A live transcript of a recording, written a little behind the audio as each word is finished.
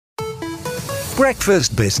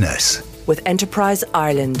Breakfast Business with Enterprise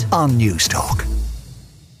Ireland on Newstalk.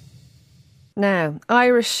 Now,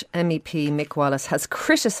 Irish MEP Mick Wallace has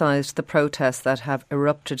criticised the protests that have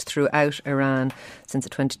erupted throughout Iran since a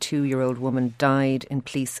 22-year-old woman died in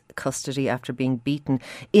police custody after being beaten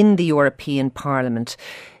in the European Parliament.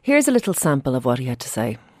 Here's a little sample of what he had to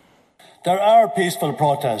say. There are peaceful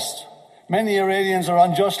protests. Many Iranians are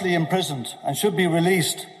unjustly imprisoned and should be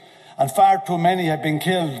released, and far too many have been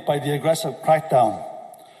killed by the aggressive crackdown.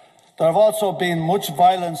 There have also been much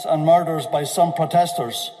violence and murders by some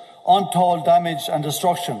protesters. Untold damage and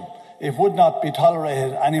destruction. It would not be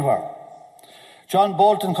tolerated anywhere. John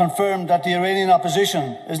Bolton confirmed that the Iranian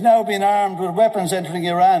opposition is now being armed with weapons entering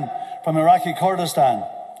Iran from Iraqi Kurdistan.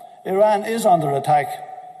 Iran is under attack.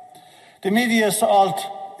 The media assault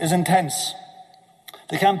is intense.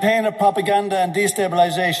 The campaign of propaganda and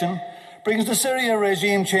destabilisation brings the Syria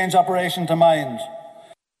regime change operation to mind.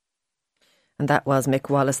 And that was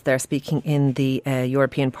Mick Wallace there speaking in the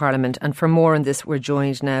European Parliament. And for more on this, we're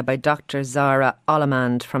joined now by Dr. Zahra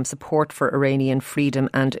Olamand from Support for Iranian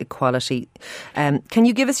Freedom and Equality. Can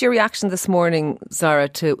you give us your reaction this morning, Zahra,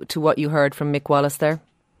 to what you heard from Mick Wallace there?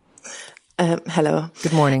 Hello.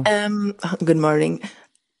 Good morning. Good morning.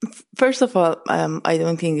 First of all, I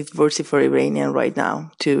don't think it's worthy for Iranian right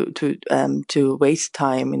now to waste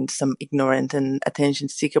time in some ignorant and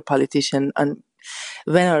attention-seeker politician and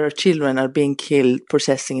when our children are being killed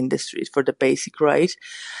protesting in the street for the basic right.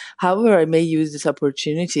 However, I may use this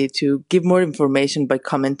opportunity to give more information by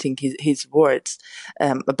commenting his words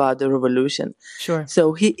about the revolution. Sure.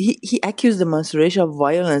 So he accused the demonstration of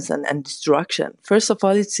violence and destruction. First of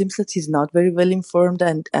all, it seems that he's not very well informed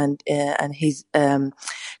and his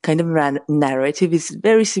kind of narrative is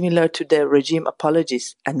very similar to the regime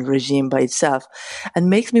apologies and regime by itself, and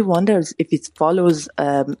makes me wonder if it follows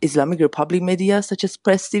Islamic Republic media such as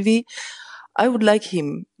Press TV. I would like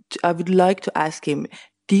to ask him,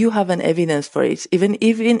 do you have an evidence for it? Even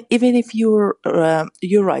if you're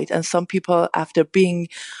right, and some people after being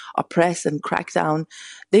oppressed and cracked down,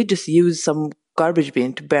 they just use some garbage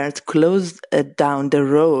bin to burn, to close down the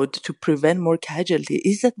road to prevent more casualty.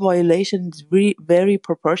 Is that violation very, very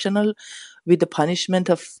proportional with the punishment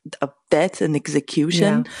of death and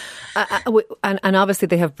execution? Yeah. And obviously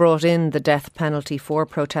they have brought in the death penalty for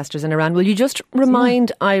protesters in Iran. Will you just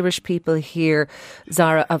remind Irish people here,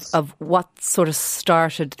 Zahra, of what sort of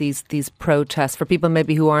started these protests for people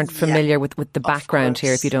maybe who aren't familiar with the background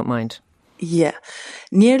here, if you don't mind? Yeah.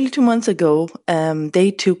 Nearly 2 months ago, they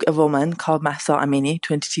took a woman called Mahsa Amini,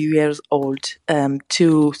 22 years old,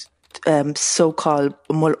 to so-called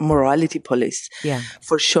morality police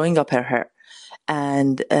for showing up her hair.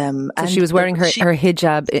 And so she was wearing her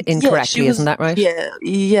hijab incorrectly, isn't that right?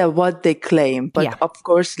 Yeah, what they claim. But of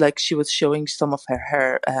course, like, she was showing some of her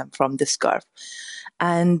hair from the scarf.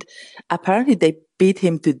 And apparently they beat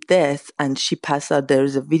him to death and she passed out.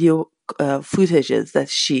 There's a video footages that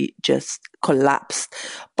she just collapsed,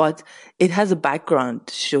 but it has a background.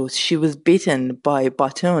 Shows she was beaten by a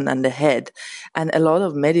baton on the head, and a lot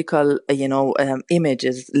of medical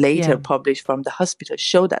images later published from the hospital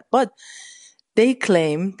show that. But they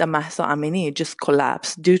claim that Mahsa Amini just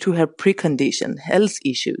collapsed due to her precondition health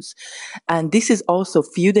issues. And this is also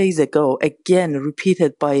a few days ago, again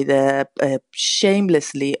repeated by the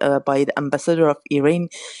shamelessly by the ambassador of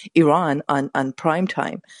Iran on prime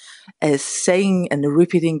time, saying and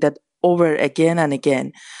repeating that over again and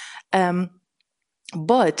again.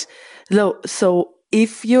 So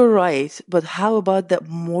if you're right, but how about the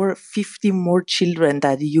 50 more children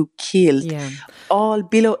that you killed, all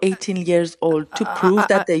below 18 years old, to prove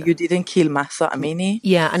that you didn't kill Mahsa Amini?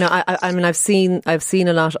 Yeah, I know. I mean, I've seen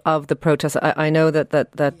a lot of the protests. I know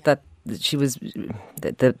that she was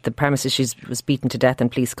the premise is she was beaten to death in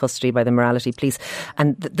police custody by the morality police,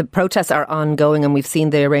 and the protests are ongoing, and we've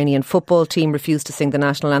seen the Iranian football team refuse to sing the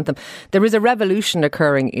national anthem. There is a revolution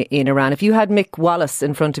occurring in Iran. If you had Mick Wallace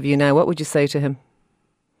in front of you now, what would you say to him?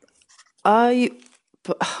 I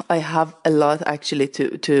have a lot actually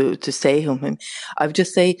to say to him. I would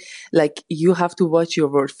just say, like, you have to watch your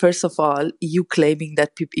words. First of all, you claiming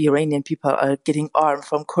that Iranian people are getting armed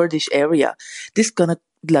from Kurdish area. This gonna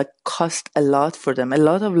cost a lot for them, a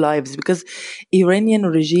lot of lives, because Iranian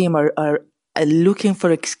regime are looking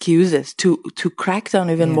for excuses to crack down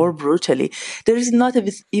even more brutally. There is not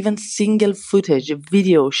even single footage,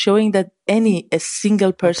 video showing that a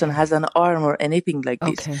single person has an arm or anything like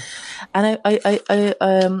this. And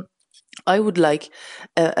I would like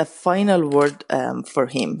a final word for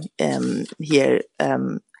him here,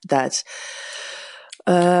 that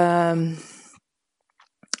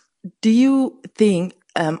do you think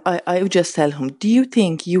I would just tell him, do you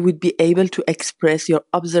think you would be able to express your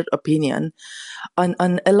absurd opinion on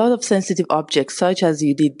a lot of sensitive objects, such as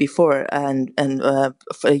you did before, and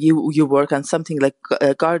you work on something like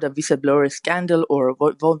Garda whistleblower scandal or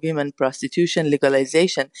women prostitution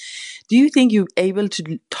legalization? Do you think you're able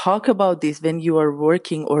to talk about this when you are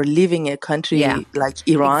working or living in a country like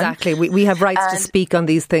Iran? Exactly. We have rights to speak on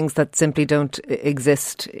these things that simply don't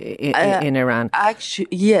exist in Iran. Actually,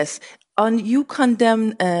 yes. You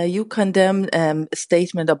condemn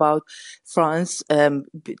statement about France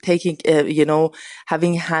taking,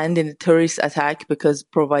 having a hand in the terrorist attack because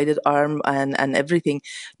provided arm and everything.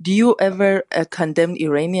 Do you ever condemn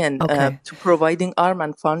Iranian to providing arm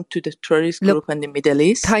and fund to the terrorist group in the Middle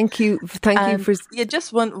East? Thank you for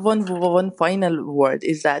just one final word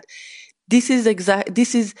is that this is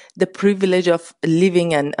the privilege of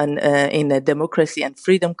living in a democracy and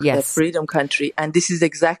freedom country, and this is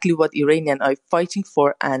exactly what Iranians are fighting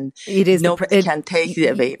for, and nobody can take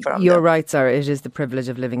it away from them. You're right, Zara. It is the privilege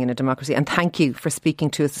of living in a democracy, and thank you for speaking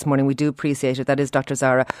to us this morning. We do appreciate it. That is Dr.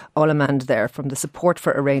 Zara Olamand there from the Support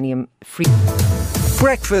for Iranian Freedom.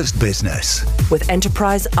 Breakfast Business with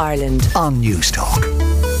Enterprise Ireland on Newstalk.